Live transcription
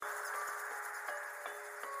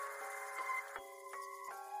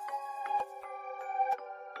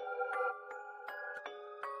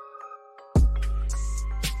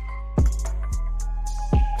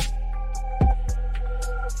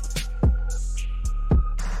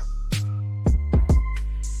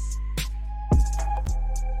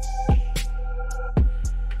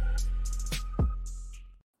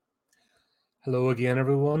Hello again,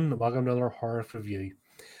 everyone. Welcome to another horror review.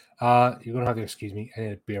 You're gonna have to excuse me. I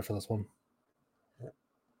need a beer for this one.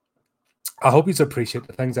 I hope you appreciate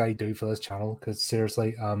the things I do for this channel, because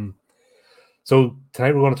seriously, so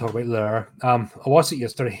tonight we're going to talk about Lair. I watched it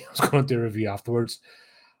yesterday. I was going to do a review afterwards,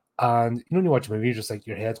 and when you watch a movie, you're just like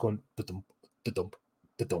your head's going the dump, the dump,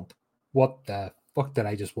 the dump. What the fuck did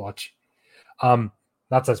I just watch?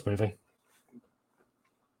 That's this movie.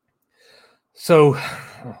 So,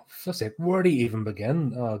 where do you even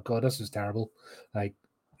begin? Oh god, this is terrible. Like,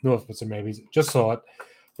 no offense, maybe just saw it,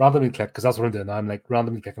 randomly click, because that's what I'm doing now. I'm like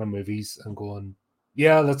randomly clicking on movies and going,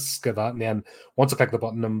 yeah, let's get that. And then once I click the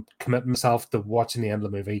button, I'm committing myself to watching the end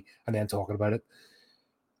of the movie and then talking about it.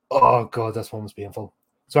 Oh god, this one was painful.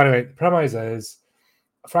 So anyway, the premise is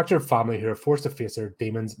a fractured family who are forced to face their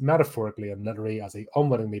demons metaphorically and literally as they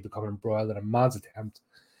unwittingly become embroiled in a man's attempt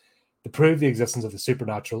to prove the existence of the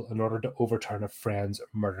supernatural in order to overturn a friend's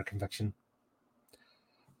murder conviction.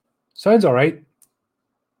 Sounds all right.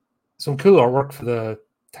 Some cool artwork for the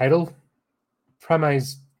title.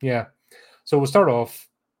 Premise, yeah. So we'll start off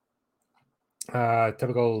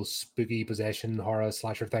typical spooky possession horror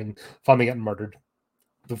slasher thing. Family getting murdered.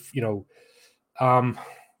 Can't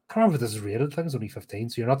remember if this is rated. I think it's only 15,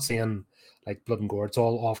 so you're not seeing like blood and gore. It's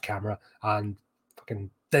all off camera and fucking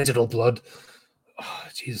digital blood. Oh,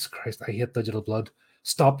 Jesus Christ, I hate digital blood.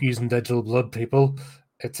 Stop using digital blood, people.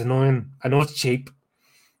 It's annoying. I know it's cheap.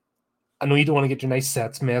 I know you don't want to get your nice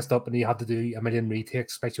sets messed up and you have to do a million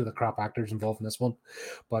retakes, especially with the crap actors involved in this one.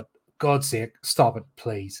 But God's sake, stop it,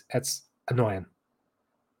 please. It's annoying.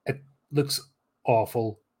 It looks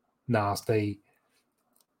awful, nasty,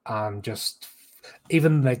 and just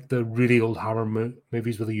even like the really old Hammer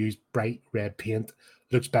movies where they use bright red paint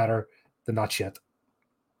looks better than that shit.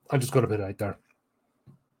 I'm just going to put it out there.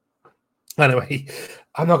 Anyway,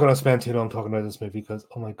 I'm not going to spend too long talking about this movie because,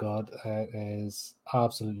 oh my god, it is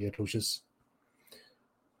absolutely atrocious.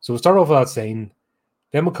 So we'll start off with that scene,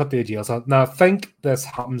 then we'll cut to a jail cell. Now, I think this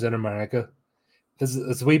happens in America.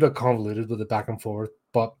 It's a wee bit convoluted with the back and forth,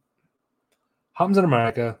 but happens in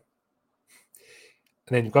America.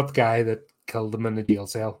 And then you've got the guy that killed him in the jail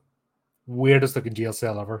cell. Weirdest looking jail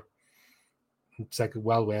cell ever. It's like a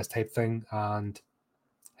Wild West type thing. And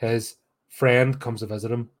his friend comes to visit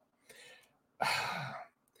him.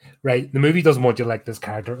 Right, the movie doesn't want you to like this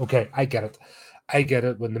character. Okay, I get it. I get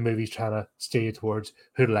it when the movie's trying to steer you towards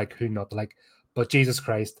who to like, who not to like. But Jesus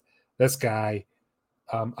Christ, this guy,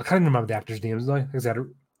 I can't even remember the actor's names now. Like I said,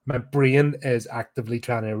 my brain is actively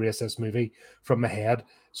trying to erase this movie from my head,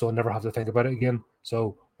 so I'll never have to think about it again.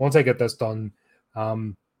 So once I get this done, if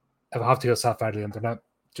I have to go self out of the internet,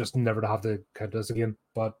 just never to have to count this again.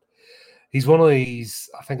 But he's one of these,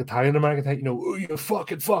 I think, Italian American type, oh, you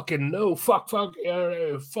fucking, no, fucking,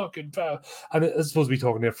 and it's supposed to be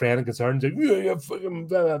talking to a friend and concerned, like, yeah, fucking,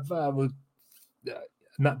 blah, blah, blah.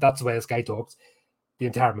 That's the way this guy talks the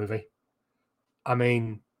entire movie. I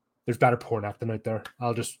mean, there's better porn acting out there.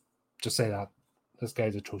 I'll just say that. This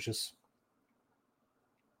guy's atrocious.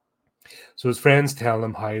 So his friends tell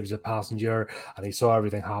him how he was a passenger and he saw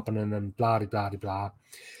everything happening and blah, blah, blah, blah.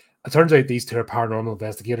 It turns out these two are paranormal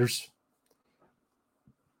investigators.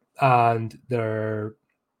 And they're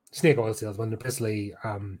snake oil salesmen. They're basically,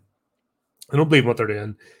 I don't believe what they're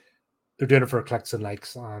doing. They're doing it for clicks and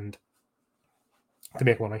likes and to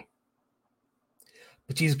make money.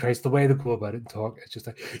 But Jesus Christ, the way they go about it and talk, it's just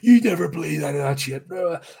like, you never believe any of that shit.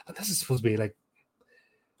 And this is supposed to be like,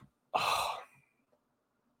 oh,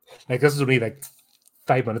 like this is only like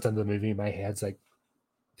 5 minutes into the movie. My head's like,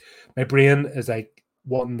 my brain is like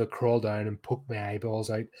wanting to crawl down and poke my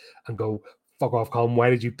eyeballs out and go, fuck off, Colin,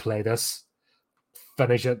 why did you play this?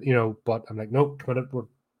 Finish it, but I'm like, nope, we're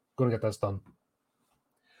going to get this done.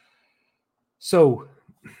 So,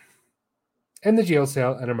 in the jail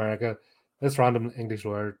cell in America, this random English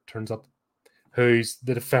lawyer turns up who's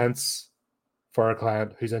the defense for a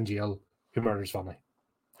client who's in jail who murders family,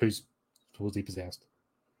 who's supposedly possessed.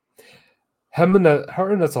 Her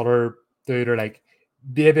and this other dude are like,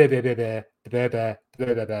 that's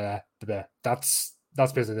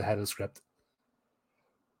basically the head of the script.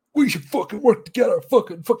 We should fucking work together,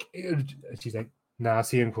 fucking. And she's like, nah,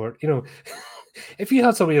 see you in court. If you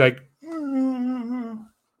had somebody like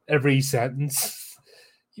every sentence,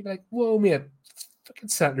 you'd be like, whoa, mate, fucking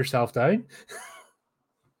settle yourself down.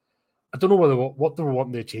 I don't know what they were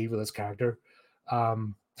wanting to achieve with this character.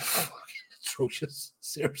 Fucking atrocious,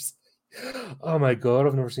 seriously. Oh my god,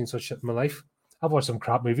 I've never seen such shit in my life. I've watched some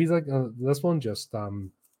crap movies like this one, just fill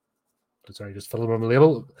in my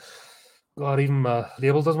label. God, even my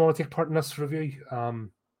label doesn't want to take part in this review.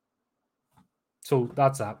 So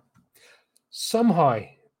that's that. Somehow,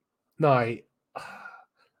 now,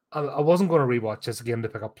 I wasn't going to rewatch this again to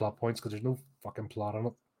pick up plot points because there's no fucking plot on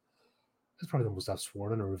it. It's probably the most I've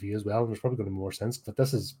sworn in a review as well. And there's probably going to be more sense, but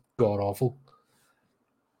this is god awful.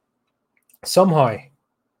 Somehow,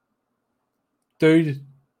 dude's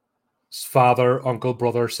father, uncle,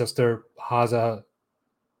 brother, sister has a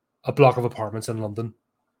block of apartments in London,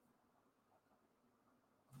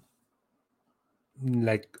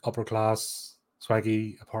 like upper class,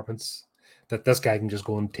 swaggy apartments that this guy can just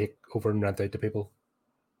go and take over and rent out to people.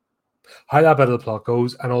 How that bit of the plot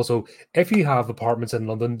goes, and also if you have apartments in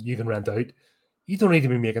London you can rent out, you don't need to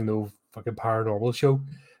be making no fucking paranormal show.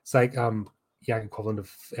 It's like yeah, equivalent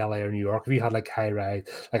of LA or New York. If you had like high rise,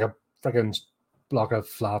 like a freaking block of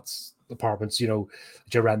flats, apartments, you know,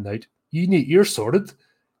 that you're renting out, you're sorted.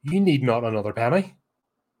 You need not another penny.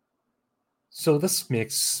 So this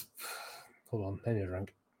makes, hold on, I need a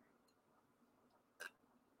drink.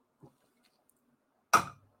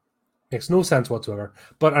 Makes no sense whatsoever.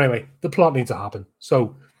 But anyway, the plot needs to happen.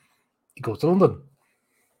 So he goes to London.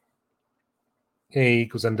 He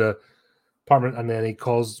goes into apartment and then he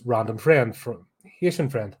calls random friend, from Haitian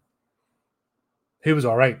friend, who was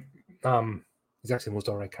all right. He's actually the most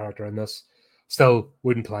all right character in this. Still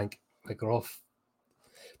wooden plank, like they're off.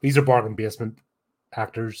 These are bargain basement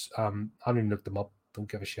actors. I haven't even looked them up.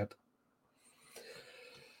 Don't give a shit.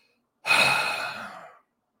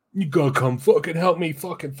 You gotta come fucking help me,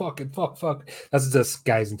 fuck. That's this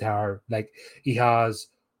guy's entire, like, he has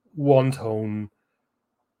one tone,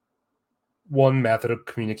 one method of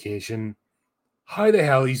communication. How the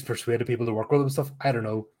hell he's persuaded people to work with him and stuff, I don't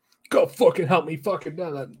know. Go fucking help me, fucking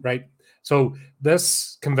right. So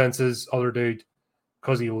this convinces other dude,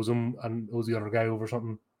 because he owes him and owes the other guy over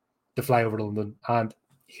something, to fly over to London. And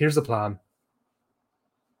here's the plan.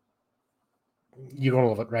 You're gonna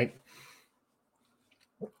love it, right?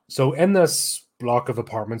 So in this block of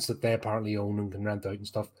apartments that they apparently own and can rent out and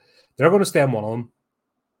stuff, they're going to stay in one of them,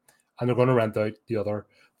 and they're going to rent out the other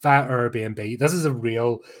via Airbnb. This is a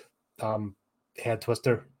real head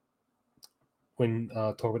twister when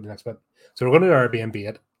talk about the next bit. So we're going to Airbnb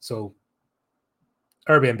it. So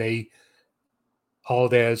Airbnb,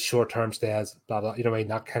 holidays, short-term stays, blah blah. You know what I mean,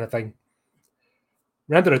 that kind of thing.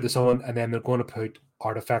 Rent it out to someone, and then they're going to put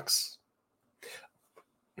artifacts.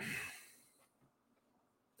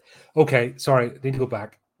 Okay, sorry, I need to go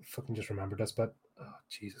back. I fucking just remembered this, but oh,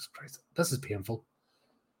 Jesus Christ, this is painful.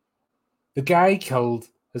 The guy killed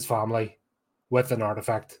his family with an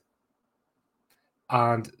artifact,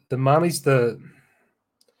 and the man is the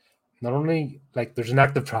not only, like, there's an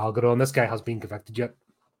active trial going on. This guy has been convicted yet.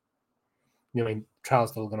 You know what I mean?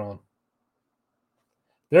 Trial's still going on.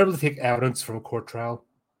 They're able to take evidence from a court trial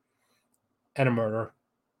in a murder,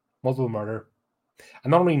 multiple murder,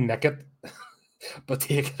 and not only nick it, but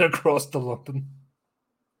take it across to London.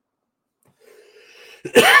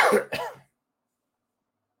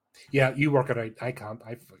 Yeah, you work it out. I can't.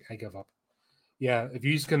 I give up. Yeah, if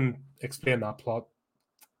you can explain that plot,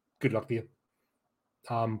 good luck to you.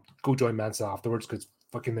 Go join Mensa afterwards, because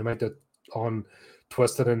fucking the amount of on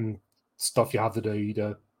twisted and stuff you have to do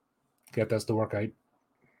to get this to work out.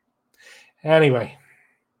 Anyway,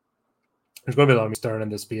 there's going to be a lot of me staring in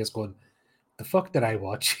this space going, the fuck did I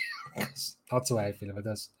watch? That's the way I feel about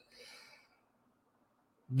this.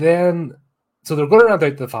 Then, so they're going to rent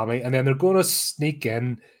out the family, and then they're going to sneak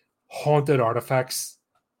in haunted artifacts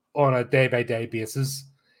on a day-by-day basis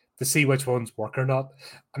to see which ones work or not.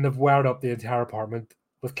 And they've wired up the entire apartment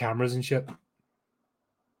with cameras and shit.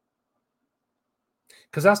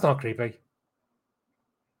 Because that's not creepy.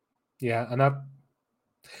 Yeah,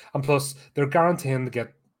 and plus, they're guaranteeing to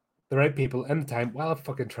get the right people in the time while the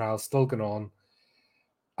fucking trial's still going on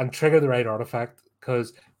and trigger the right artifact,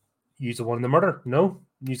 because use the one in the murder. No.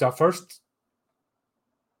 Use that first.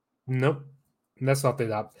 Nope. Let's not do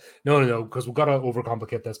that. No, because we've got to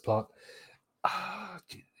overcomplicate this plot.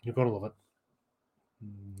 You're going to love it.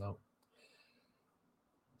 No.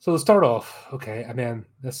 So to start off, okay, and then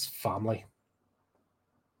this family.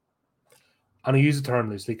 And I use the term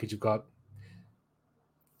loosely because you've got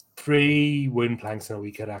 3 wooden planks in a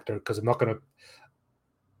wee kid actor, because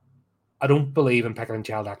I don't believe in picking on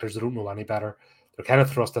child actors. They don't know any better. They're kind of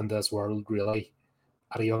thrust into this world, really,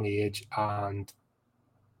 at a young age, and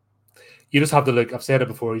you just have to look, I've said it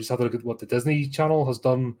before, you just have to look at what the Disney Channel has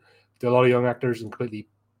done to a lot of young actors and completely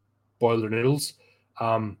boil their noodles.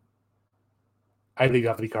 I believe you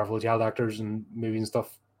have to be careful with child actors and movies and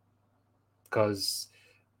stuff, because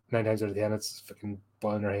 9 times out of 10 it's fucking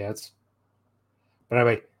boiling their heads. But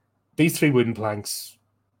anyway, these 3 wooden planks,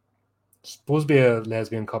 supposed to be a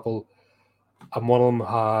lesbian couple, and one of them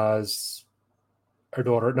has her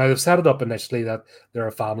daughter. Now, they've set it up initially that they're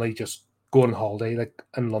a family just going on holiday like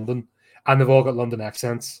in London, and they've all got London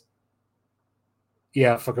accents.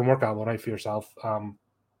 Yeah, fucking work that one out for yourself.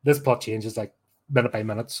 This plot changes like minute by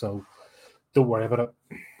minute, so don't worry about it.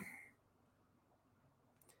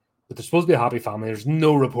 But they're supposed to be a happy family. There's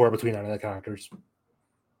no rapport between any of the characters.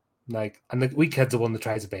 Like, and the wee kid's the one that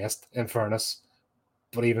tries the best, in fairness.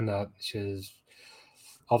 But even that, she's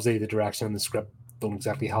obviously the direction and the script don't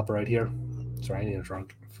exactly help her out here. Sorry, I need a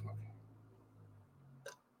drink.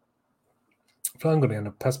 I'm going to end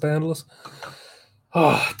up piss by endless.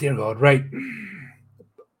 Oh, dear God, right.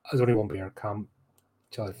 There's only one beer. Calm.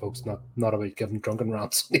 Tell folks, not about giving drunken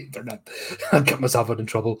rants on the internet. I'll get myself out in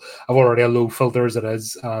trouble. I've already a low filter as it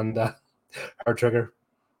is, and her trigger.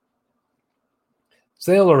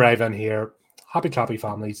 So they'll arrive in here, happy clappy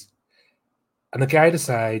families, and the guy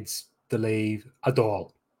decides to leave a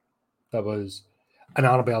doll that was an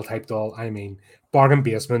Annabelle type doll. I mean, bargain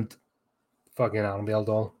basement, fucking Annabelle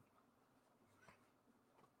doll.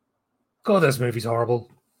 God, this movie's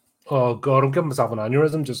horrible. Oh God, I'm giving myself an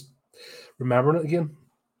aneurysm just remembering it again.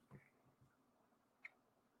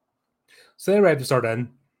 So they arrive to start in,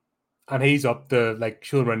 and he's up to like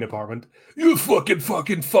showing around the apartment. You fucking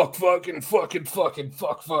fuck,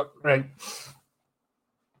 right?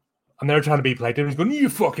 And they're trying to be polite. And he's going, you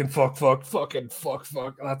fucking fuck.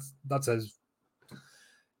 That's his.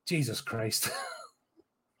 Jesus Christ.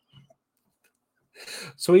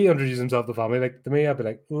 So he introduces himself to the family. Like to me, I'd be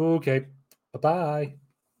like, okay, bye-bye.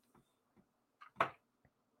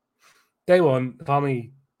 Day one, the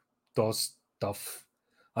family does stuff.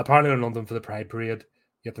 Apparently they're in London for the Pride Parade,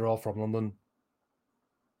 yet they're all from London.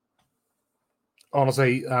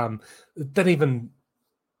 Honestly, they didn't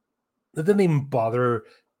even bother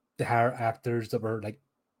to hire actors that were like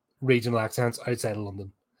regional accents outside of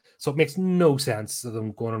London. So it makes no sense of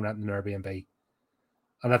them going and renting an Airbnb.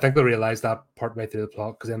 And I think they realised that partway through the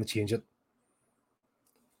plot because then they change it.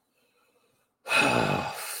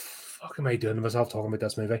 Fuck am I doing to myself talking about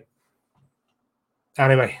this movie?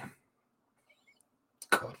 Anyway.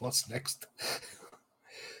 God, what's next?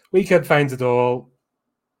 Wee kid finds a doll,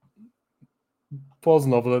 falls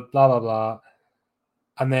in love with it, blah, blah, blah.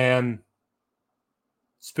 And then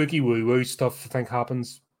spooky woo-woo stuff, I think,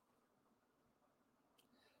 happens.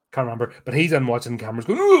 Can't remember. But he's in watching cameras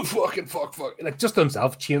going, oh, fucking fuck. Like, just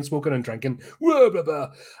himself, chain smoking and drinking. Blah, blah,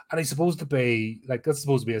 blah. And he's supposed to be, like, that's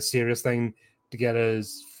supposed to be a serious thing to get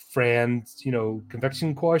his friend,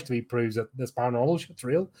 conviction quashed if he proves that this paranormal shit's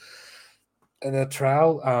real in a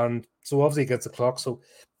trial. And so obviously he gets the clock. So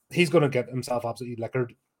he's going to get himself absolutely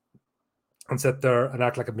liquored and sit there and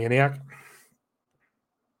act like a maniac.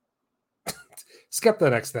 Skip the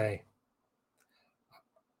next day.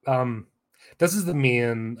 This is the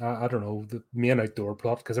main, the main outdoor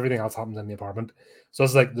plot because everything else happens in the apartment. So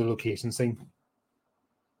it's like the location scene.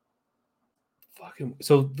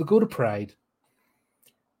 So they go to Pride.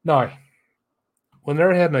 Now, when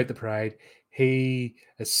they're heading out to Pride, he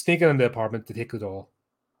is sneaking in the apartment to take the doll.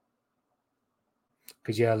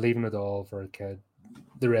 Because, leaving the doll for a kid.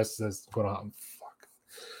 The rest is going to happen. Fuck.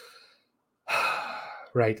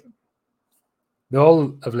 Right. They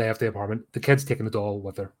all have left the apartment. The kid's taking the doll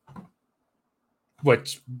with her.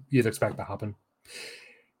 Which you'd expect to happen.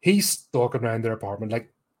 He's stalking around their apartment.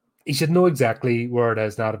 Like, he should know exactly where it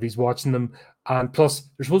is now if he's watching them. And plus,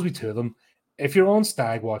 there's supposed to be two of them. If you're on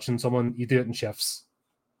stag watching someone, you do it in shifts.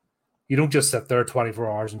 You don't just sit there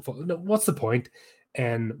 24 hours and no, what's the point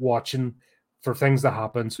in watching for things that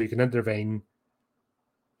happen so you can intervene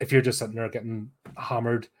if you're just sitting there getting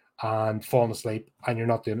hammered and falling asleep and you're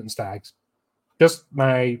not doing it in stags? Just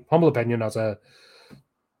my humble opinion as a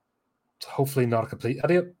hopefully not a complete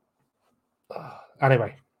idiot.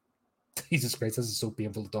 Anyway, Jesus Christ, this is so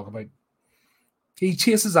painful to talk about. He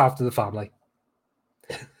chases after the family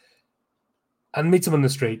and meets them in the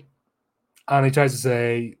street, and he tries to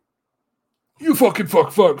say, "You fucking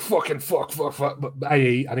fuck, but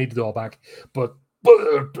i.e., I need the doll back." But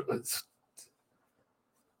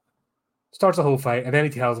starts a whole fight, and then he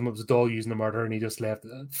tells him it was a doll using the murder, and he just left.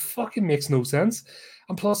 It fucking makes no sense.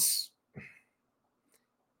 And plus,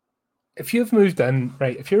 if you've moved in,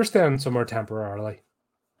 right, if you're staying somewhere temporarily,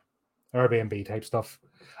 Airbnb type stuff,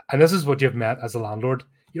 and this is what you've met as a landlord,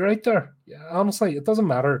 you're out there. Yeah, honestly, it doesn't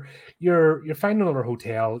matter. You're finding another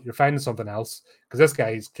hotel, you're finding something else, because this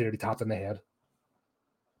guy's clearly tapped in the head.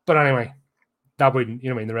 But anyway, that wouldn't,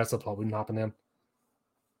 the rest of the plot wouldn't happen then.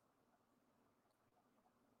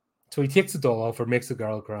 So he takes the doll off or makes the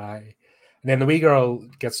girl cry, and then the wee girl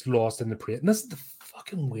gets lost in the parade. And this is the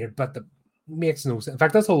fucking weird bit that makes no sense. In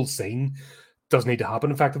fact, this whole scene doesn't need to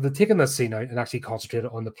happen. In fact, if they'd taken this scene out and actually concentrated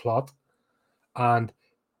on the plot and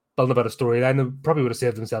building a bit of storyline, they probably would have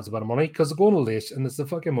saved themselves a bit of money because they're going to Lace and it's the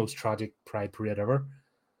fucking most tragic pride parade ever.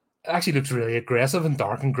 It actually looks really aggressive and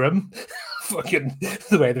dark and grim. Fucking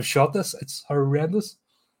the way they've shot this, it's horrendous.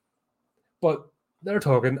 But they're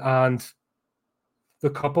talking and the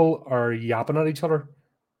couple are yapping at each other.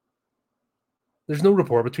 There's no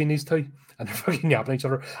rapport between these two, and they're fucking yapping at each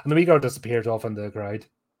other. And the wee girl disappears off in the crowd.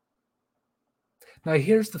 Now,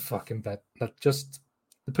 here's the fucking bit that just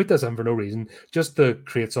they put this in for no reason, just to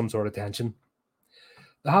create some sort of tension.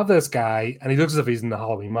 They have this guy, and he looks as if he's in the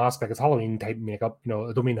Halloween mask, like it's Halloween type makeup. You know,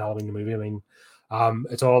 I don't mean Halloween the movie. I mean,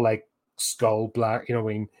 it's all like skull black. You know,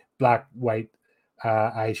 I mean black, white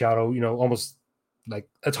eyeshadow. You know, almost like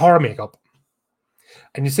it's horror makeup.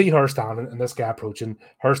 And you see her standing and this guy approaching,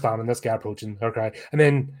 her standing, this guy approaching, her cry. And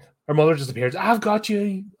then her mother just appears, I've got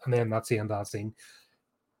you. And then that's the end of that scene.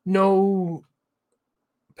 No,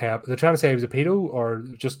 Pep, they're trying to say he was a pedo or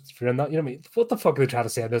just for that. You know what I mean? What the fuck are they trying to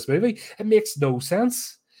say in this movie? It makes no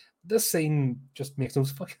sense. This scene just makes no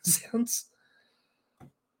fucking sense.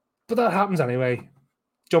 But that happens anyway.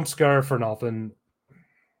 Jump scare for nothing.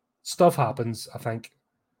 Stuff happens, I think.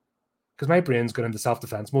 Because my brain's going into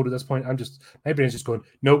self-defense mode at this point. My brain's just going,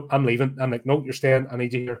 no, I'm leaving. I'm like, no, you're staying. I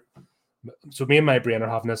need you here. So me and my brain are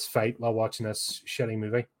having this fight while watching this shitty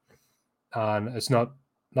movie. And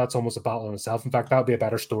that's almost a battle in itself. In fact, that would be a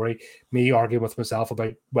better story. Me arguing with myself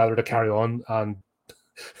about whether to carry on and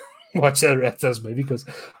watch the rest of this movie because,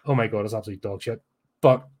 oh my God, it's absolute dog shit.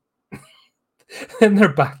 But then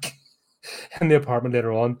they're back in the apartment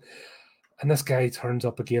later on. And this guy turns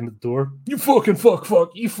up again at the door. You fucking fuck,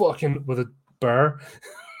 you fucking with a bear.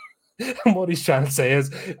 And what he's trying to say is,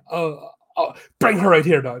 bring her out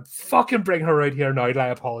here now. Fucking bring her out here now. And I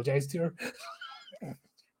apologize to her.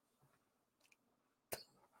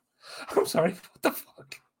 I'm sorry. What the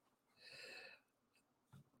fuck?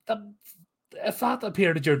 If that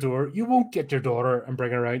appeared at your door, you won't get your daughter and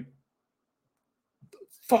bring her out.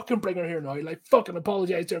 Fucking bring her here now. Like, fucking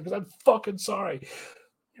apologize to her because I'm fucking sorry.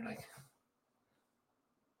 You're like,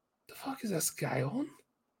 the fuck is this guy on?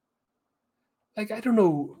 Like, I don't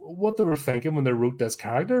know what they were thinking when they wrote this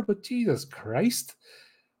character, but Jesus Christ.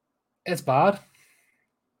 It's bad.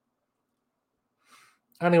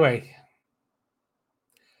 Anyway.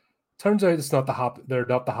 Turns out it's not they're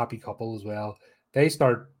not the happy couple as well. They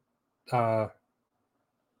start did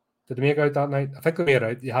they make out that night? I think they made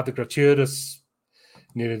out. You had the gratuitous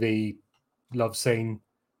nudity love scene,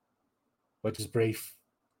 which is brief.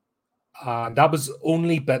 And that was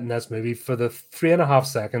only bit in this movie for the 3.5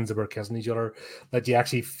 seconds they were kissing each other that you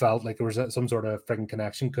actually felt like there was some sort of freaking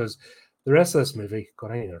connection because the rest of this movie,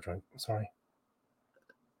 God, I need a drink. Sorry.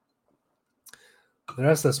 The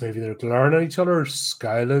rest of this movie, they're glaring at each other,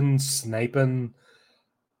 scowling, sniping.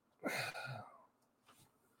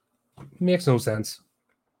 Makes no sense.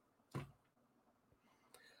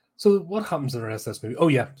 So what happens in the rest of this movie? Oh,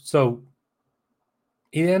 yeah. So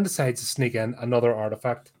he then decides to sneak in another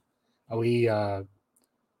artifact. A wee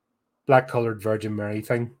black-coloured Virgin Mary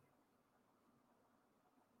thing.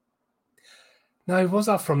 Now, was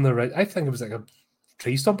that from the... I think it was like a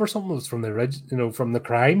tree stump or something. It was from the from the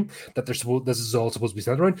crime that this is all supposed to be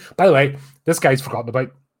centered around. By the way, this guy's forgotten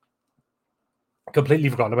about. Completely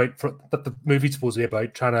forgotten about that the movie's supposed to be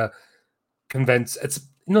about trying to convince... It's,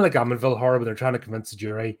 like Amityville Horror, but they're trying to convince the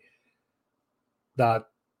jury that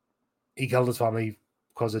he killed his family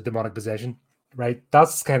because of demonic possession. Right,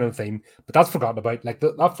 that's kind of the theme, but that's forgotten about. Like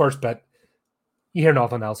that first bit, you hear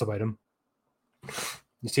nothing else about him.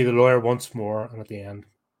 You see the lawyer once more, and at the end,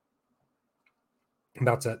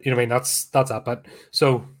 that's it. You know what I mean? That's that bit.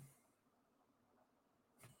 So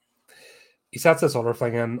he sets this other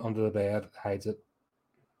thing in under the bed, hides it,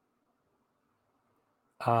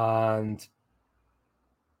 and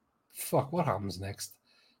fuck, what happens next?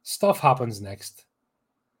 Stuff happens next.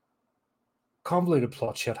 Convoluted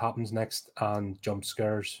plot shit happens next, and jump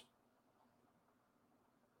scares,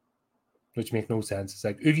 which make no sense. It's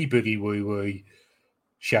like oogie boogie woo woo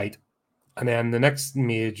shite. And then the next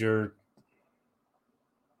major...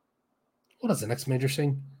 What is the next major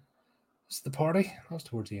scene? Was it the party? That was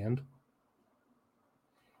towards the end.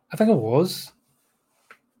 I think it was.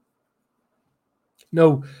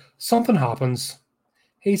 No, something happens.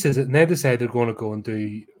 He says it, and they decide they're going to go and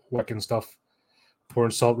do work and stuff,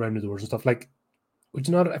 pouring salt around the doors and stuff. Like, would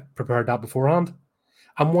you not have prepared that beforehand?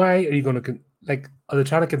 And why are you going to... are they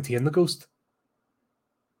trying to contain the ghost?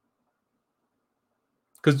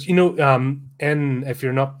 Because, if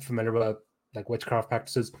you're not familiar with witchcraft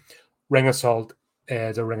practices, ring of salt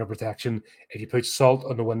is a ring of protection. If you put salt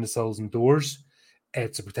on the windowsills and doors,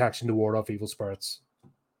 it's a protection to ward off evil spirits.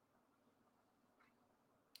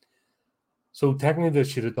 So technically, they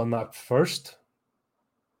should have done that first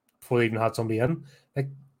before they even had somebody in. Like,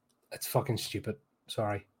 it's fucking stupid.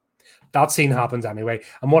 Sorry. That scene happens anyway.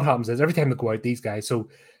 And what happens is every time they go out, these guys, so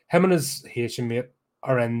him and his Haitian mate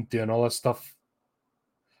are in doing all this stuff.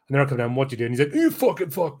 And they're coming in, what you doing? He's like, you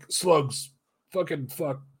fucking fuck slugs, fucking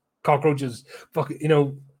fuck cockroaches, fuck, you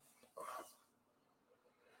know.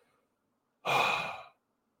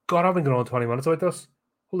 God, I've been going on 20 minutes about this.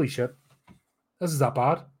 Holy shit. This is that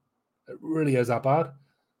bad. It really is that bad.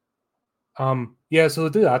 Yeah, so they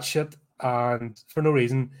do that shit, and for no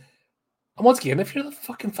reason. And once again, if you're the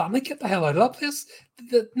fucking family, get the hell out of that place.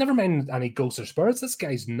 Never mind any ghosts or spirits. This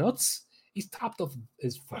guy's nuts. He's tapped off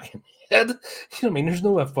his fucking head. You know what I mean? There's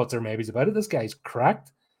no ifs, buts, or maybes about it. This guy's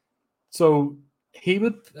cracked. So you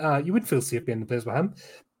would feel safe being in the place with him.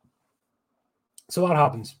 So what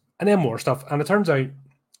happens? And then more stuff. And it turns out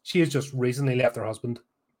she has just recently left her husband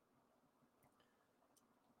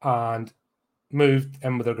and moved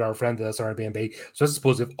in with her girlfriend to this Airbnb. So I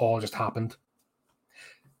suppose they've all just happened.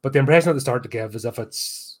 But the impression that they start to give is if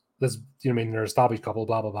it's this, you know what I mean, they're an established couple,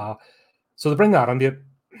 blah, blah, blah. So they bring that into it,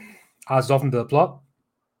 adds often to the plot.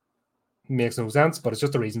 Makes no sense, but it's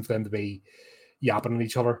just a reason for them to be yapping at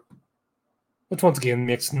each other. Which once again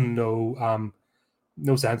makes no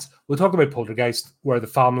sense. We talked about Poltergeist, where the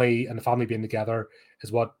family being together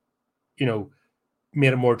is what, you know,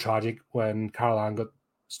 made it more tragic when Carol Ann got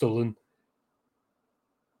stolen.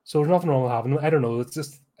 So there's nothing wrong with having it. I don't know. It's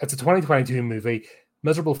a 2022 movie.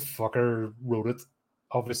 Miserable fucker wrote it,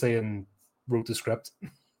 obviously, and wrote the script.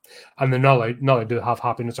 And they're not allowed to have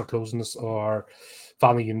happiness or closeness or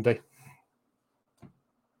family unity.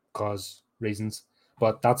 Cause reasons.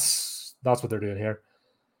 But that's what they're doing here.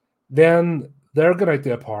 Then they're going out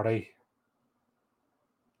to a party.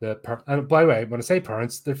 And by the way, when I say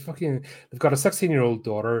parents, they've got a 16-year-old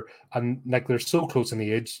daughter, and like they're so close in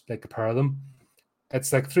age, like the pair of them.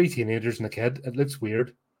 It's like 3 teenagers and a kid. It looks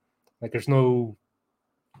weird. Like there's no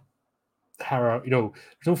there's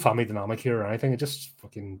no family dynamic here or anything. It's just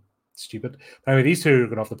fucking stupid. But anyway, these two are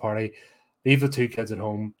going off the party, leave the 2 kids at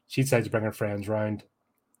home. She decides to bring her friends around.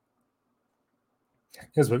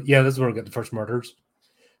 This is where we get the first murders,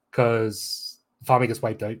 because the family gets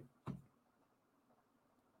wiped out.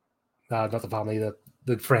 Not the family,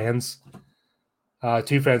 the friends.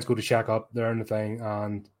 2 friends go to shack up. They're in the thing,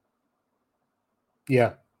 and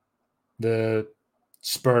yeah, the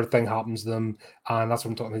spur thing happens to them, and that's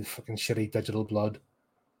what I'm talking about. Fucking shitty digital blood.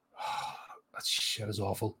 That shit is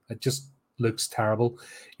awful. It just looks terrible.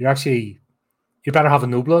 You're better having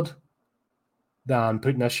no blood than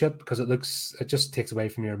putting this shit, because it just takes away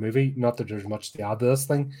from your movie. Not that there's much to add to this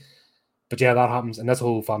thing, but yeah, that happens, and this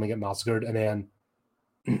whole family get massacred, and then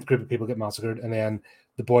a group of people get massacred, and then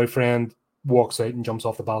the boyfriend walks out and jumps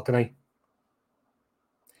off the balcony.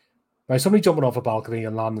 Now, somebody jumping off a balcony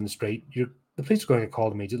and landing in the street, the police are going to get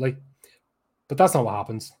called immediately, but that's not what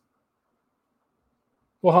happens.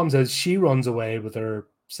 What happens is she runs away with her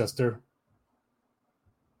sister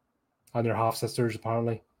and their half sisters,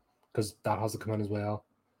 apparently, because that has to come in as well.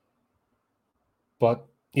 But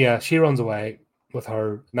yeah, she runs away with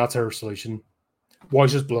her, and that's her solution.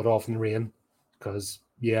 Washes blood off in the rain, because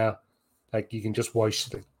yeah, like you can just wash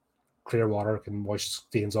the clear water, can wash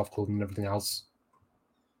stains off clothing and everything else.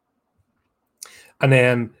 And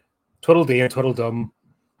then Twiddledee and Tweedledum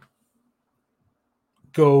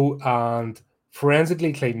go and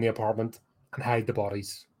forensically clean the apartment and hide the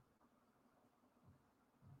bodies.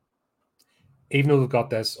 Even though they've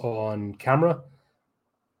got this on camera,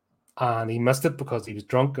 and he missed it because he was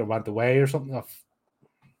drunk or went away or something.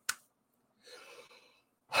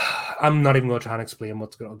 I'm not even going to try and explain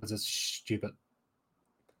what's going on because it's stupid.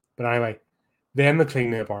 But anyway, then they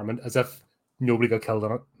clean the apartment as if nobody got killed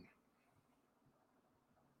in it.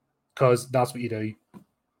 Because that's what you do.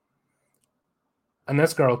 And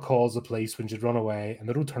this girl calls the police when she'd run away, and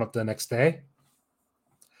they don't turn up the next day.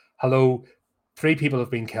 Hello, 3 people have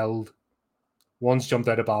been killed. One's jumped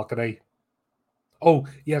out a balcony. Oh,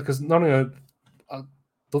 yeah, because not only I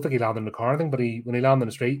don't think he landed in the car or anything, but when he landed in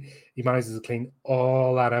the street, he manages to clean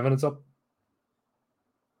all that evidence up.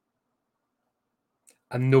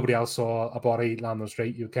 And nobody else saw a body land on the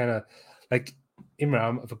street. You kind of, like, even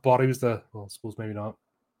if a body was I suppose maybe not.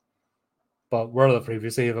 But where the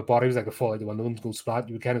previously, if a body was like a fall out the window and go splat,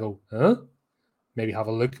 you would kind of go, huh? Maybe have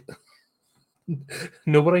a look.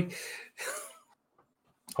 Nobody.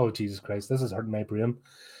 Oh, Jesus Christ, this is hurting my brain.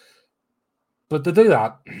 But to do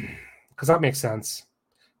that, because that makes sense,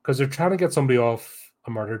 because they're trying to get somebody off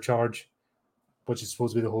a murder charge, which is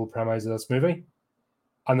supposed to be the whole premise of this movie,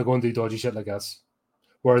 and they're going to do dodgy shit like this,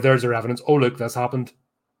 where there's their evidence. Oh, look, this happened.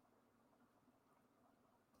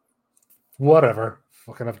 whatever.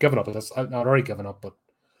 Fucking, I've given up on this. I've already given up, but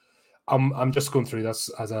I'm just going through this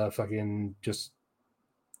as a fucking just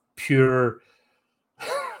pure.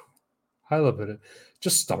 How do I put it?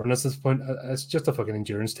 Just stubbornness at this point. It's just a fucking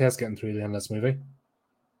endurance test getting through the end of this movie.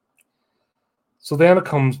 So then it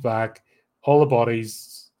comes back. All the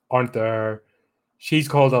bodies aren't there. She's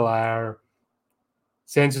called a liar.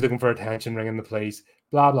 Saying she's looking for attention, ringing the police.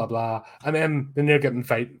 Blah blah blah. And then they're getting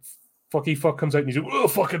fight. Fucky fuck comes out and he's like, oh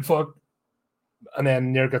fucking fuck. And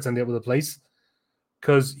then Nair gets in there with the police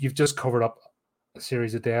because you've just covered up a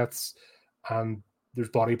series of deaths and there's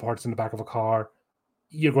body parts in the back of a car.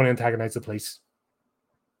 You're going to antagonize the police.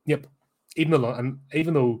 Yep. Even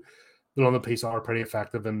though the London police are pretty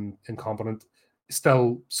effective and incompetent,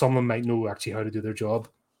 still some of them might know actually how to do their job.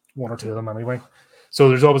 One or two of them anyway. So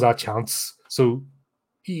there's always that chance. So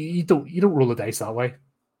you don't roll the dice that way.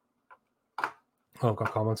 Oh, I've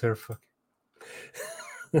got comments here. Fuck.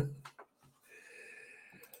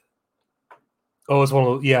 Oh, it's one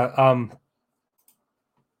of those,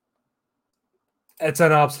 it's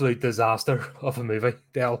an absolute disaster of a movie,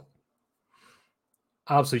 Dale.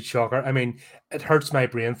 Absolute shocker. I mean, it hurts my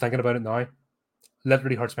brain thinking about it now.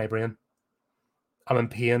 Literally hurts my brain. I'm in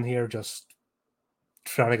pain here, just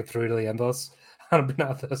trying to get through to the end of this. And I've been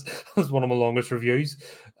at this. This is one of my longest reviews.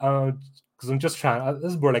 Because I'm just trying.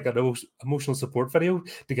 This is more like an emotional support video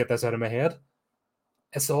to get this out of my head.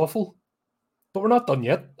 It's awful. But we're not done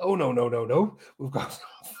yet. Oh, no. We've got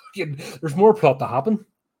there's more plot to happen.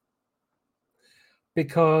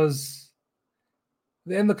 Because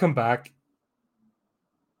then they come back.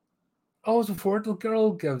 Oh, before the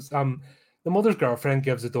girl gives the mother's girlfriend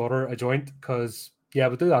gives the daughter a joint because we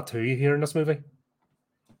do that too here in this movie.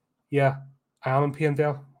 Yeah, I am in pain,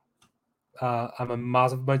 Dale. I'm in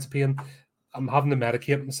massive amounts of pain. I'm having to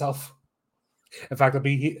medicate myself. In fact,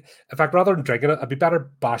 rather than drinking it, I'd be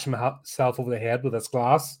better bashing myself over the head with this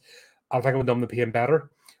glass. I think I would numb the pain better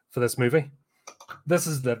for this movie. This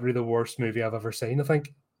is literally the worst movie I've ever seen, I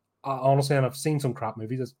think. Honestly, and I've seen some crap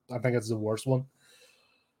movies. I think it's the worst one.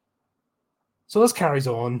 So this carries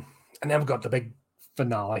on, and then we've got the big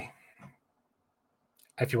finale,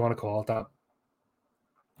 if you want to call it that.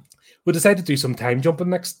 We decided to do some time jumping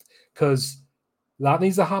next, because that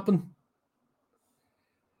needs to happen.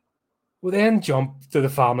 We then jump to the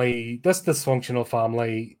family, this dysfunctional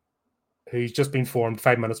family, who's just been formed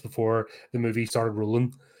 5 minutes before the movie started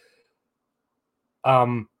rolling.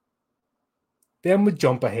 Then we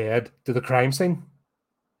jump ahead to the crime scene.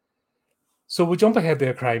 So we jump ahead to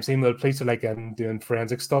a crime scene where the police are like doing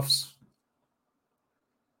forensic stuffs.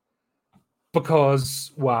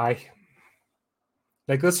 Because why?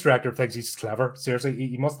 Like, this director thinks he's clever. Seriously,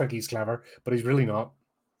 he must think he's clever, but he's really not.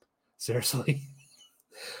 Seriously.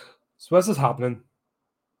 So this is happening.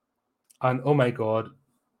 And oh my God,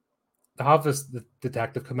 they have this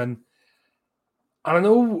detective come in. And I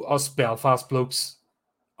know us Belfast blokes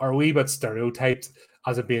are a wee bit stereotyped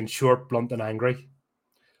as it being short, blunt, and angry.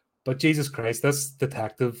 But Jesus Christ, this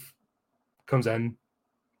detective comes in.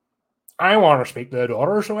 I want to speak to the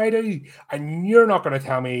daughter, so I do. And you're not going to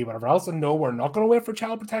tell me whatever else. And no, we're not going to wait for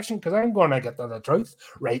child protection because I'm going to get to the truth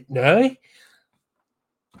right now.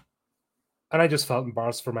 And I just felt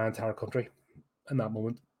embarrassed for my entire country in that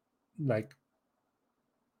moment. Like,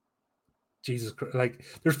 Jesus Christ. Like,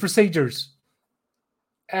 there's procedures.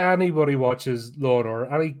 Anybody watches Law and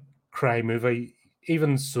Order, any crime movie,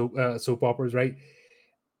 even soap operas, right?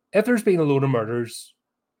 If there's been a load of murders,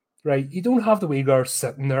 right, you don't have the wee girl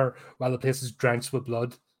sitting there while the place is drenched with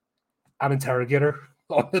blood and interrogate her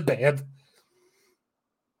on the bed.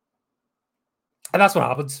 And that's what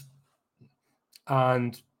happens.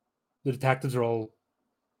 And the detectives are all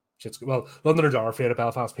well, Londoners are afraid of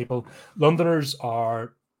Belfast people. Londoners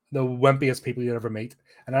are the wimpiest people you'll ever meet.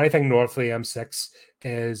 And anything north of the M6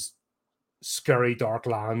 is scary, dark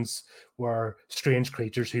lands where strange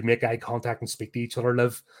creatures who make eye contact and speak to each other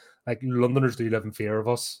live. Like, Londoners do live in fear of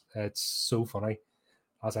us. It's so funny,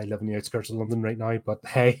 as I live in the outskirts of London right now. But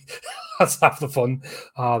hey, that's half the fun.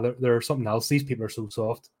 There's something else. These people are so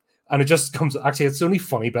soft. And it just comes, actually, it's the only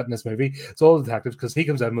funny bit in this movie. It's all the detectives, because he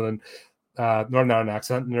comes in with a Northern Ireland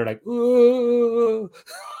accent, and they're like, ooh.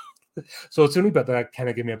 So it's the only bit that kind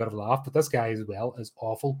of gave me a bit of a laugh. But this guy as well is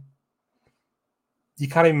awful. You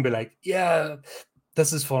can't even be like, yeah,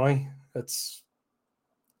 this is funny. It's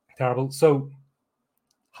terrible. So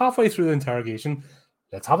halfway through the interrogation,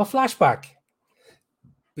 let's have a flashback.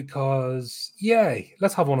 Because,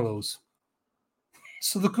 let's have one of those.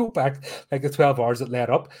 So they go back like the 12 hours that led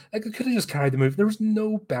up. Like, it could have just carried the movie. There was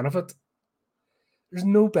no benefit. There's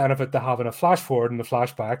no benefit to having a flash forward and a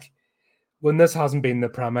flashback when this hasn't been the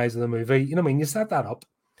premise of the movie. You know what I mean? You set that up.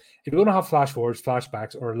 If you're going to have flash forwards,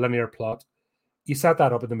 flashbacks, or a linear plot, you set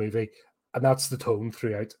that up in the movie, and that's the tone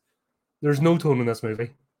throughout. There's no tone in this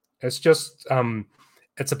movie. It's just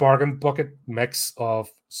it's a bargain bucket mix of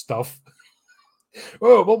stuff.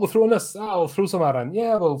 Oh, what we'll throw in this? Oh, we'll throw some of that in.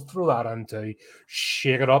 Yeah, we'll throw that in to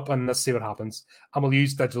shake it up and let's see what happens. And we'll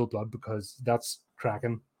use digital blood because that's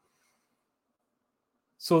cracking.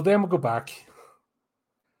 So then we'll go back.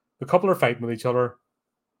 The couple are fighting with each other.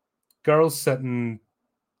 Girls sitting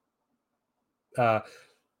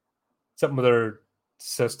with her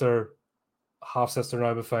sister, half sister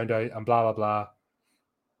now we found out, and blah blah blah.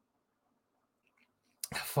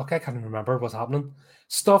 Fuck, I can't even remember what's happening.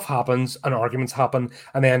 Stuff happens and arguments happen,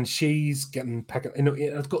 and then she's getting picked. You know,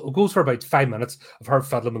 it goes for about 5 minutes of her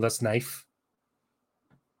fiddling with this knife,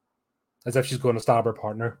 as if she's going to stab her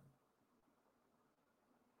partner.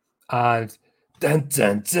 And dun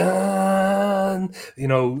dun dun, you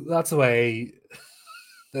know, that's the way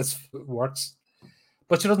this works.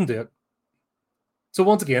 But she doesn't do it. So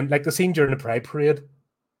once again, like the scene during the Pride Parade,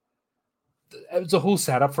 it was a whole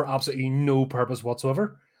setup for absolutely no purpose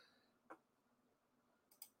whatsoever.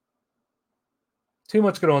 Too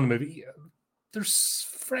much going on in the movie. There's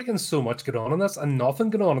friggin' so much going on in this and nothing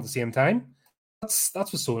going on at the same time. That's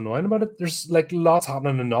what's so annoying about it. There's like lots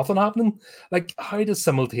happening and nothing happening. Like, how does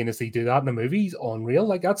simultaneously do that in a movie? It's unreal.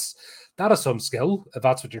 Like that is some skill if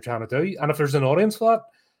that's what you're trying to do. And if there's an audience for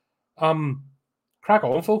that, crack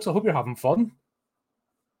on, folks. I hope you're having fun.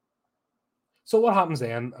 So what happens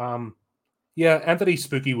then? Yeah, entity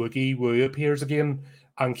Spooky Wookie Woo appears again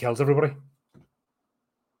and kills everybody.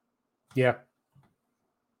 Yeah.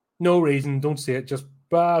 No reason, don't say it, just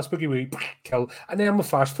Spooky Wookie, kill. And then we'll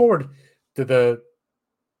flash forward to the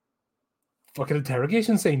fucking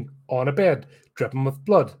interrogation scene on a bed, dripping with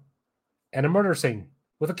blood, in a murder scene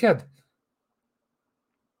with a kid.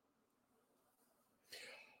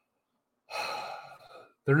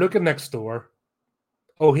 They're looking next door.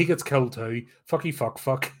 Oh, he gets killed too. Fucky fuck.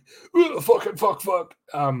 Fucking fuck.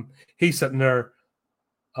 He's sitting there.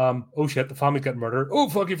 Oh shit, the family's getting murdered. Oh,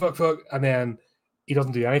 fucky fuck. And then he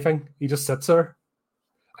doesn't do anything. He just sits there.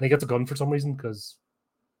 And he gets a gun for some reason, because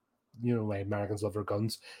you know why Americans love their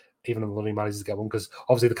guns, even though he manages to get one, because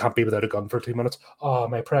obviously they can't be without a gun for 2 minutes. Oh,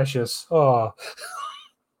 my precious. Oh.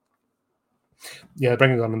 Yeah,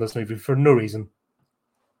 bringing a gun in this movie for no reason.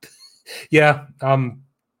 Yeah,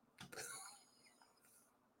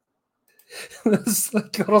 it's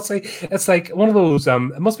like, honestly, it's like one of those.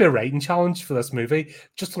 It must be a writing challenge for this movie.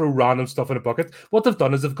 Just throw random stuff in a bucket. What they've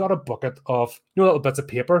done is they've got a bucket of little bits of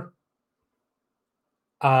paper,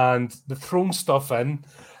 and they've thrown stuff in.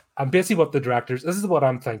 And basically, what the directors, this is what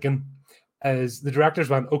I'm thinking, is the directors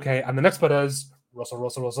went, okay, and the next bit is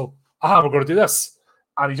Russell. Aha, we're going to do this,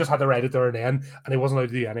 and he just had to write it there and then, and he wasn't allowed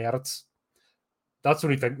to do any edits. That's what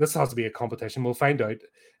we think. This has to be a competition. We'll find out.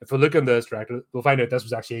 If we look in this director, we'll find out this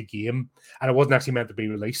was actually a game and it wasn't actually meant to be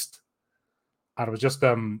released. And it was just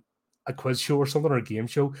a quiz show or something, or a game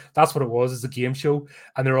show. That's what it was. It's a game show.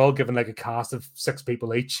 And they're all given like a cast of 6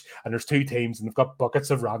 people each. And there's 2 teams and they've got buckets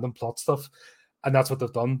of random plot stuff. And that's what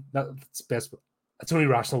they've done. That's best. It's the only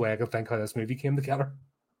rational way I can think how this movie came together.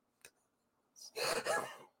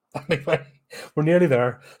 Anyway, we're nearly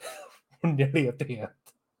there. We're nearly at the end.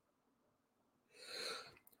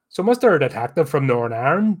 So Mr. Detective from Northern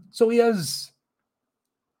Ireland, so he is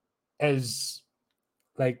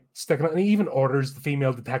like sticking it, and he even orders the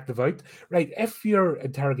female detective out. Right, if you're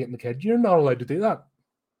interrogating the kid, you're not allowed to do that.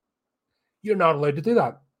 You're not allowed to do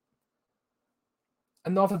that.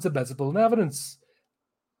 And nothing's admissible in evidence.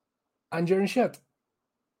 And you're in shit.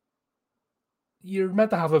 You're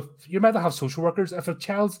meant to have social workers. If a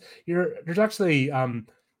child's there's actually in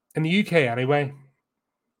the UK anyway,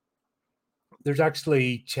 there's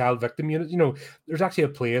actually child victim units. You know, there's actually a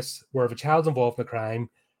place where if a child's involved in a crime,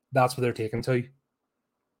 that's where they're taken to.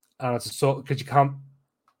 And it's so because you can't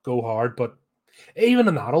go hard, but even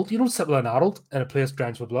an adult, you don't sit with an adult in a place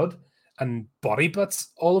drenched with blood and body bits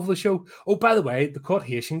all over the show. Oh, by the way, the caught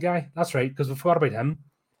Haitian guy. That's right, because we forgot about him.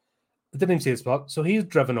 I didn't even see his spot. So he's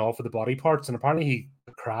driven off with the body parts, and apparently he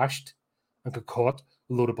crashed and got caught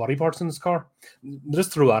with a load of body parts in his car.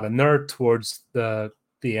 Just throw that in there towards the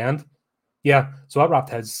end. Yeah, so that wrapped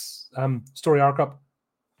his story arc up.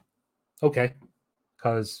 Okay,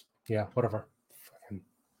 because, yeah, whatever.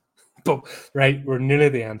 But, right, we're nearly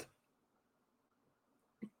at the end.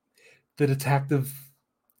 The detective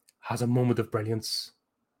has a moment of brilliance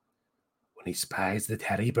when he spies the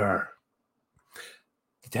teddy bear.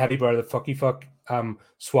 The teddy bear that fucky fuck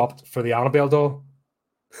swapped for the Annabelle doll.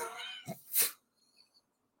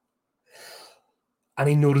 And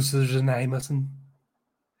he notices there's an eye missing.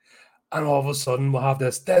 And all of a sudden, we'll have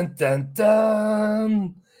this dun dun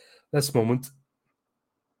dun, this moment.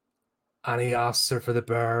 And he asks her for the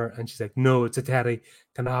bear, and she's like, "No, it's a teddy.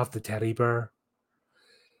 Can I have the teddy bear?"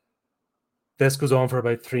 This goes on for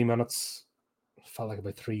about 3 minutes. It felt like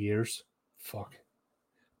about 3 years. Fuck.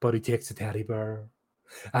 But he takes the teddy bear,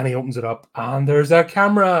 and he opens it up, and there's a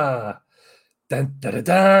camera. Dun dun dun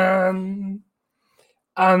dun.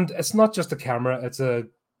 And it's not just a camera; it's a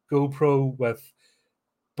GoPro with,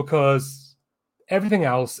 because everything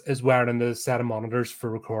else is wired into a set of monitors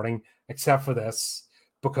for recording, except for this,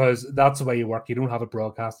 because that's the way you work. You don't have it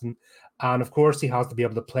broadcasting. And of course, he has to be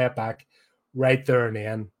able to play it back right there and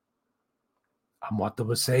then. And what do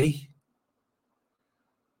we see?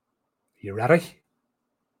 You ready?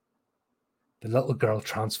 The little girl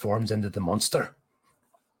transforms into the monster.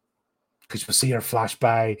 Because we see her flash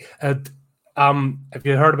by. And if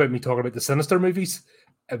you heard about me talking about the Sinister movies,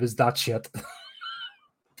 it was that shit.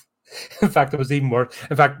 In fact, it was even worse.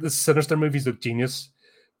 In fact, the Sinister movies look genius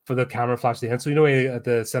for the camera flash at the end. So, you know, at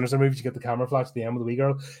the Sinister movies, you get the camera flash at the end with the wee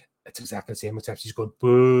girl. It's exactly the same, except she's going,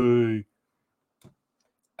 boo.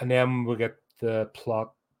 And then we get the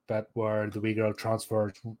plot bit where the wee girl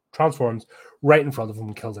transforms right in front of him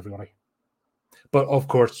and kills everybody. But, of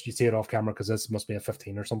course, you see it off camera because this must be a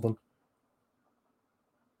 15 or something.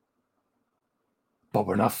 But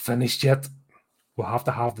we're not finished yet. We'll have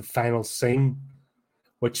to have the final scene,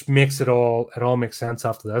 which makes it all makes sense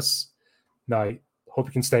after this. Now, hope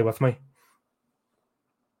you can stay with me.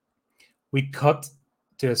 We cut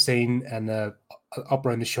to a scene in up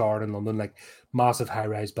around the Shard in London, like massive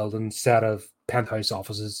high-rise building, set of penthouse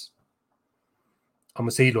offices. I'm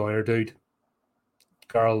a see lawyer dude.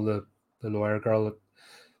 Girl, the lawyer girl,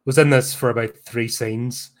 was in this for about 3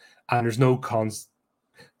 scenes, and there's no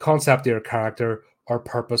concept or character or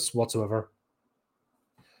purpose whatsoever.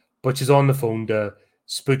 But she's on the phone to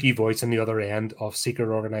spooky voice on the other end of secret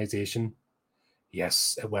organization.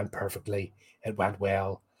 Yes, it went perfectly. It went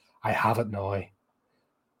well. I have it now.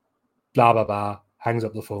 Blah, blah, blah. Hangs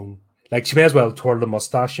up the phone. Like, she may as well twirl the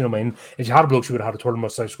mustache, you know what I mean? If she had a bloke, she would have had a twirl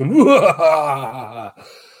mustache going, and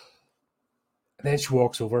then she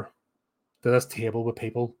walks over to this table with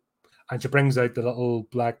people, and she brings out the little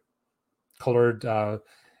black coloured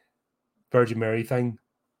Virgin Mary thing.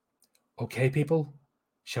 Okay, people,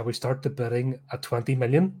 shall we start the bidding at 20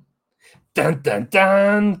 million? Dun, dun,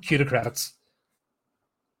 dun! Cue the credits.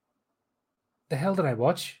 The hell did I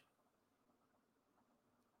watch?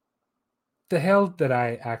 The hell did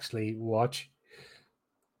I actually watch?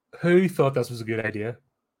 Who thought this was a good idea?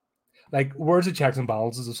 Like, where's the checks and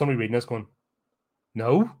balances of somebody reading this going,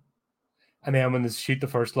 no? And then when they shoot the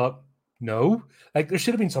first lot, no? Like, there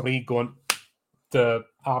should have been somebody going to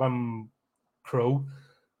Adam Crow,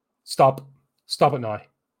 stop it now.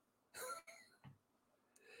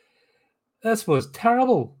 This was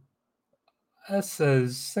terrible. This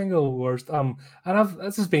is single worst.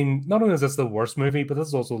 This has been, not only is this the worst movie, but this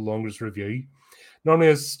is also the longest review. Normally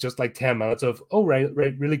it's just like 10 minutes of, oh, right,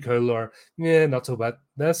 really cool, or yeah, not so bad.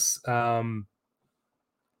 This,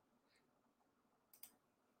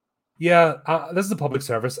 this is a public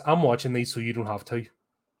service. I'm watching these so you don't have to.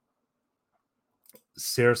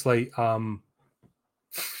 Seriously,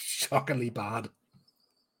 shockingly bad.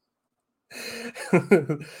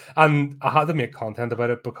 And I had to make content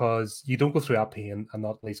about it because you don't go through that pain and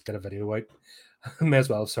not at least get a video out. May as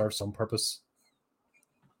well serve some purpose.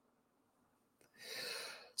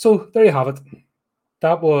 So there you have it.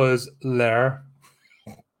 That was Lair.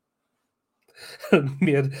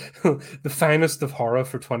 Made the finest of horror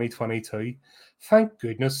for 2022. Thank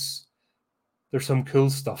goodness there's some cool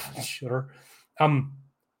stuff. Sure.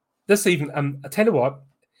 This evening, I tell you what,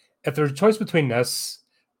 if there's a choice between this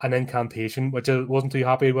and Incantation, which I wasn't too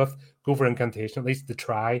happy with, go for Incantation, at least to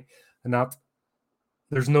try. And that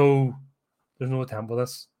there's no attempt with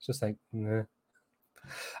this. It's just like, nah.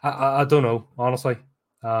 I don't know, honestly.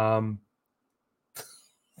 My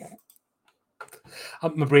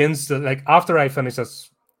brain's still, like, after I finish this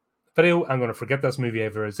video, I'm going to forget this movie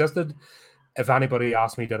ever existed. If anybody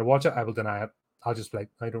asks me, did I watch it, I will deny it. I'll just be like,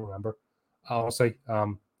 I don't remember. Honestly,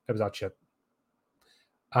 it was that shit.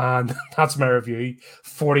 And that's my review.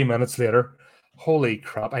 40 minutes later. Holy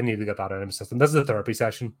crap, I need to get that out of my system. This is a therapy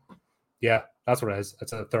session. Yeah, that's what it is.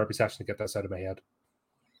 It's a therapy session to get this out of my head.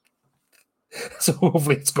 So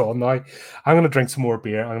hopefully it's gone now. I'm going to drink some more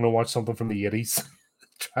beer. I'm going to watch something from the 80s.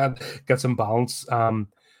 Try and get some balance.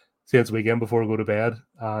 See it's weekend before I go to bed.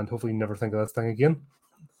 And hopefully never think of this thing again.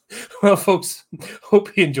 Well, folks,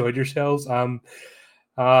 hope you enjoyed yourselves. Check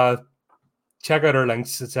out our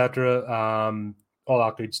links, etc. All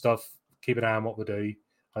that good stuff. Keep an eye on what we do.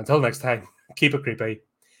 Until next time, keep it creepy.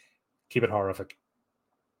 Keep it horrific.